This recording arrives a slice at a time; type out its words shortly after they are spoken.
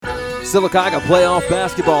Sylacauga playoff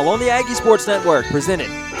basketball on the Aggie Sports Network, presented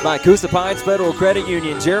by Coosa Pines Federal Credit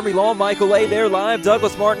Union. Jeremy Law, Michael A. there live,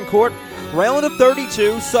 Douglas Martin Court. Round of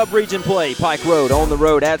 32, sub-region play. Pike Road on the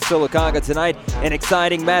road at Sylacauga tonight. An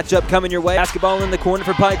exciting matchup coming your way. Basketball in the corner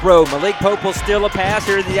for Pike Road. Malik Pope will steal a pass.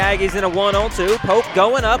 Here are the Aggies in a 1-on-2. Pope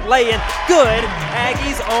going up, laying. Good.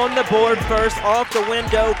 Aggies on the board first. Off the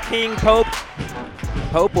window, King Pope.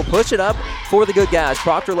 Pope will push it up for the good guys.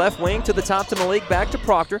 Proctor left wing to the top to Malik, back to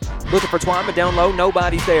Proctor. Looking for Twyman down low,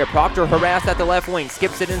 nobody's there. Proctor harassed at the left wing,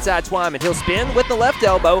 skips it inside Twyman. He'll spin with the left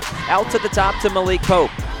elbow, out to the top to Malik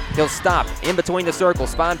Pope. He'll stop in between the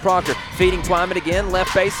circles, find Proctor, feeding Twyman again, left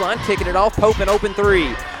baseline, kicking it off, Pope an open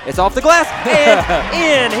three. It's off the glass,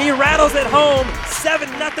 and in. He rattles it home,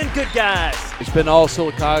 7-0 good guys. It's been all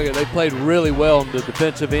Sylacauga. They played really well on the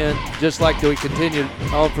defensive end, just like we continued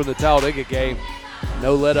on from the Talladega game.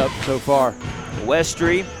 No let up so far.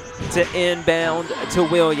 Westry to inbound to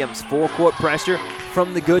Williams. Full court pressure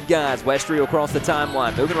from the good guys. Westry will cross the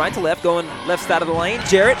timeline. Moving right to left, going left side of the lane.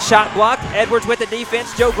 Jarrett, shot blocked. Edwards with the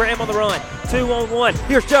defense. Joe Graham on the run. 2-on-1.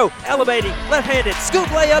 Here's Joe, elevating, left-handed. Scoop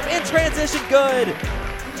layup in transition, good.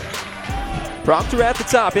 Proctor at the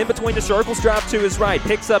top, in between the circles, drive to his right.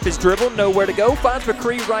 Picks up his dribble, nowhere to go. Finds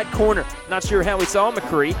McCree right corner. Not sure how he saw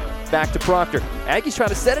McCree. Back to Proctor. Aggies trying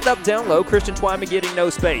to set it up down low. Christian Twyman getting no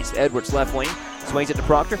space. Edwards left wing. Swings it to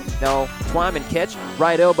Proctor. Now Twyman catch.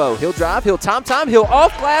 Right elbow. He'll drive. He'll tom. He'll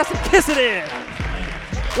off glass and kiss it in.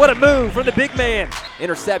 What a move from the big man.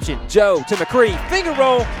 Interception. Joe to McCree. Finger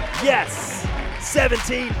roll. Yes.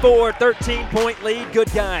 17-4, 13-point lead.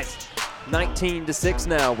 Good guys. 19-6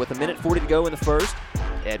 now with 1:40 to go in the first.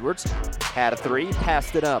 Edwards had a three.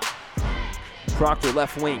 Passed it up. Proctor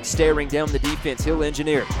left wing, staring down the defense. He'll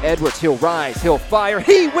engineer. Edwards, he'll rise, he'll fire.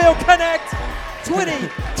 He will connect. 22-6,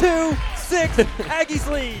 Aggies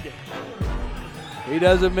lead. He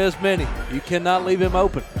doesn't miss many. You cannot leave him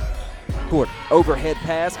open. Court, overhead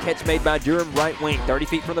pass, catch made by Durham, right wing. 30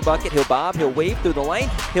 feet from the bucket, he'll bob, he'll weave through the lane.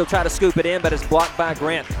 He'll try to scoop it in, but it's blocked by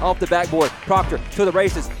Grant. Off the backboard, Proctor to the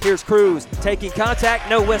races. Here's Cruz, taking contact,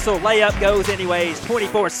 no whistle. Layup goes anyways,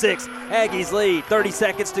 24-6. Aggies lead, 30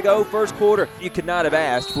 seconds to go, first quarter. You could not have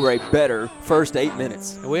asked for a better first 8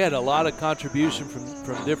 minutes. And we had a lot of contribution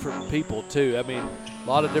from different people, too. I mean, a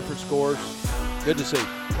lot of different scores. Good to see.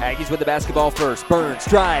 Aggies with the basketball first. Burns,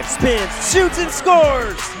 drives, spins, shoots, and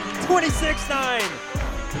scores. 26-9.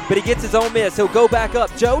 But he gets his own miss. He'll go back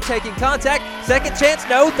up. Joe taking contact. Second chance,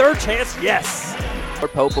 no. Third chance, yes.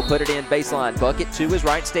 Pope will put it in baseline. Bucket to his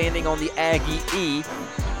right, standing on the Aggie E.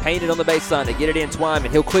 Painted on the baseline to get it in.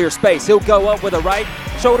 Twyman. He'll clear space. He'll go up with a right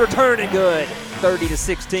shoulder turn and good.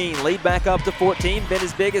 30-16. Lead back up to 14. Been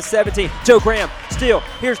as big as 17. Joe Graham still.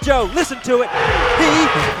 Here's Joe. Listen to it. He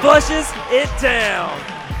flushes it down.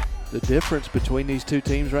 The difference between these two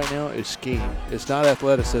teams right now is scheme. It's not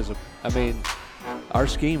athleticism. I mean, our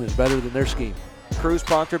scheme is better than their scheme. Cruz,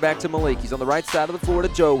 Proctor back to Malik. He's on the right side of the floor to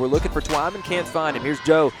Joe. We're looking for Twyman, can't find him. Here's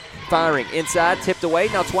Joe firing inside, tipped away.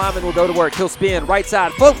 Now Twyman will go to work. He'll spin right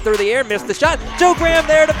side, float through the air, missed the shot. Joe Graham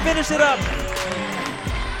there to finish it up.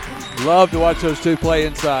 Love to watch those two play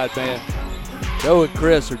inside, man. Joe and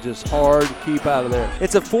Chris are just hard to keep out of there.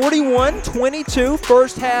 It's a 41-22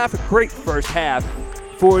 first half. Great first half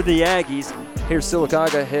for the Aggies. Here's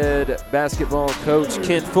Sylacauga head basketball coach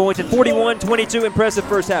Kent Fullington. 41-22, impressive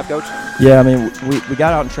first half, Coach. Yeah, I mean, we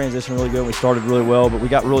got out in transition really good. We started really well, but we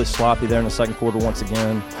got really sloppy there in the second quarter once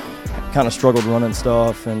again. Kind of struggled running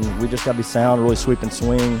stuff, and we just got to be sound, really sweep and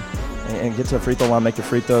swing, and get to the free throw line, make the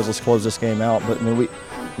free throws. Let's close this game out. But, I mean,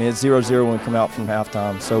 it's 0-0 when we come out from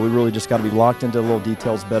halftime, so we really just got to be locked into the little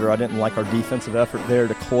details better. I didn't like our defensive effort there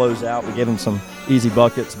to close out. We gave them some easy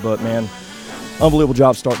buckets, but, man, unbelievable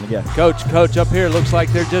job starting again. Coach, up here looks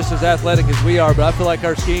like they're just as athletic as we are, but I feel like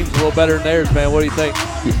our scheme's a little better than theirs, man. What do you think?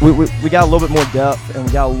 We got a little bit more depth and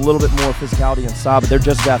we got a little bit more physicality inside, but they're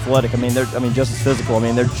just as athletic. They're just as physical.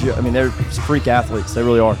 They're freak athletes. They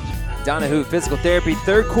really are. Donahue physical therapy,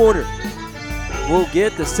 third quarter. We'll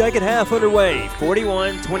get the second half underway.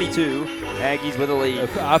 41-22. Aggies with a lead.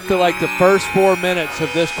 I feel like the first 4 minutes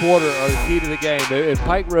of this quarter are the key to the game. If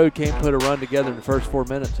Pike Road can't put a run together in the first 4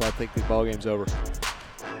 minutes, I think the ball game's over.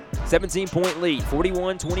 17-point lead,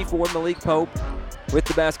 41-24. Malik Pope with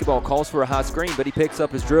the basketball, calls for a high screen, but he picks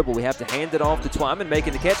up his dribble. We have to hand it off to Twyman,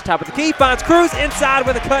 making the catch, top of the key, finds Cruz inside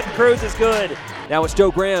with a cut, and Cruz is good. Now it's Joe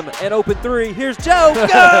Graham, an open three. Here's Joe,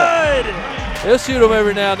 good! He'll shoot him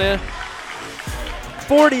every now and then.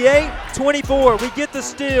 48-24, we get the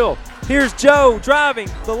steal. Here's Joe driving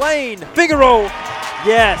the lane, finger roll,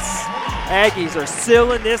 yes. Aggies are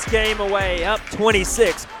sealing this game away, up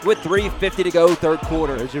 26 with 3:50 to go, third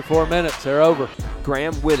quarter. There's your 4 minutes. They're over.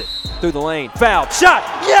 Graham with it through the lane. Foul. Shot.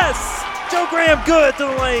 Yes! Joe Graham good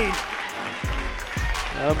through the lane.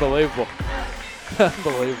 Unbelievable.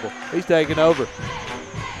 Unbelievable. He's taking over.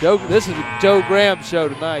 This is a Joe Graham show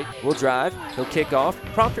tonight. Will drive. He'll kick off.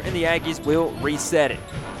 Proctor and the Aggies will reset it.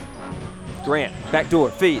 Grant, backdoor,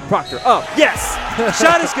 feed, Proctor up. Yes!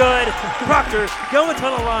 Shot is good. Proctor going to the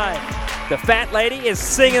line. The fat lady is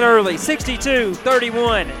singing early.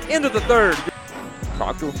 62-31. End of the third.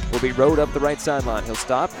 Proctor will be rowed up the right sideline. He'll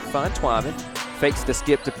stop, find Twyman, fakes the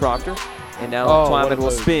skip to Proctor, and now Twyman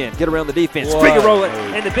will spin, get around the defense, finger roll it,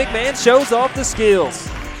 and the big man shows off the skills.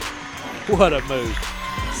 What a move.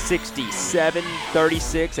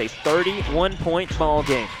 67-36, a 31-point ball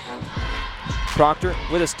game. Proctor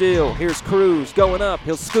with a steal. Here's Cruz going up.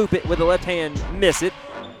 He'll scoop it with the left hand, miss it.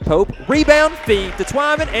 Pope, rebound, feed to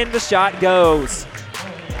Twyman, and the shot goes.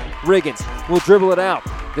 Riggins will dribble it out.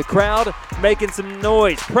 The crowd making some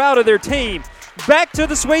noise, proud of their team. Back to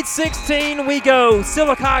the Sweet 16 we go.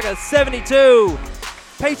 Sylacauga 72,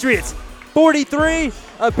 Patriots 43.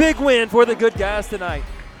 A big win for the good guys tonight.